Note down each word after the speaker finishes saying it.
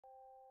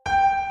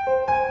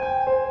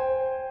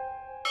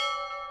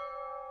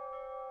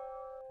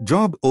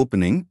Job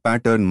opening,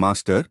 Pattern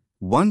Master,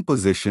 1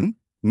 position,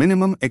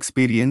 minimum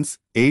experience,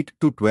 8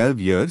 to 12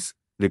 years,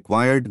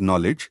 required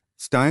knowledge,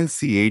 Style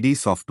CAD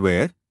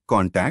software,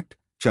 contact,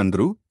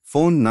 Chandru,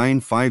 phone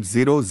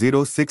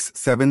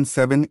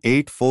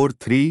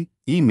 9500677843,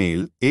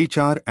 email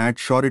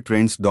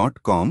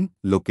hr@shoretrends.com,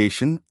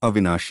 location,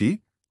 Avinashi.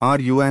 Are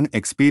you an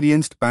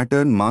experienced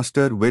pattern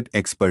master with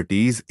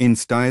expertise in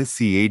Style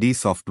CAD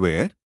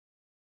software?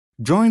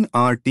 Join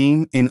our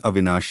team in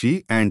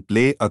Avinashi and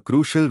play a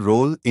crucial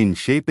role in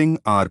shaping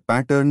our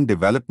pattern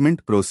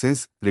development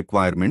process.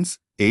 Requirements: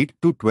 8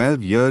 to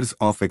 12 years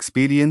of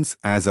experience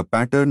as a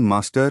pattern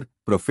master,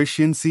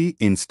 proficiency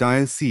in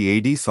Style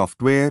CAD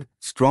software,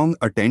 strong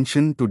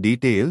attention to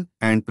detail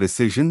and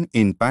precision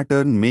in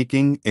pattern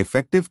making,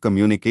 effective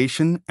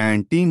communication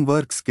and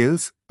teamwork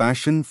skills,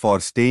 passion for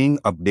staying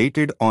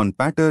updated on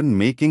pattern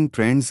making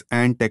trends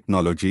and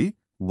technology.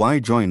 Why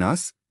join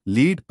us?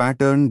 Lead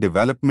pattern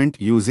development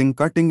using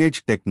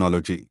cutting-edge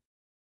technology.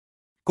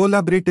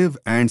 Collaborative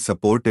and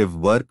supportive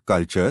work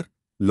culture,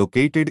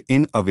 located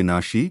in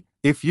Avinashi.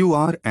 If you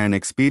are an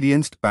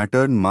experienced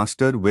pattern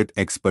master with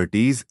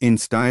expertise in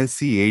Style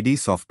CAD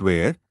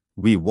software,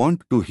 we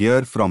want to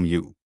hear from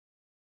you.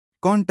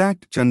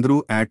 Contact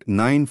Chandru at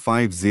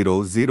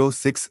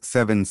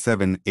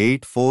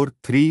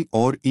 9500677843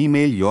 or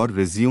email your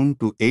resume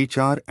to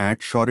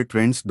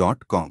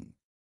hr@shoretrends.com.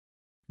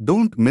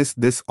 Don't miss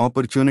this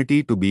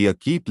opportunity to be a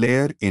key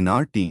player in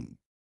our team.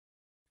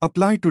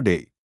 Apply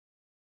today.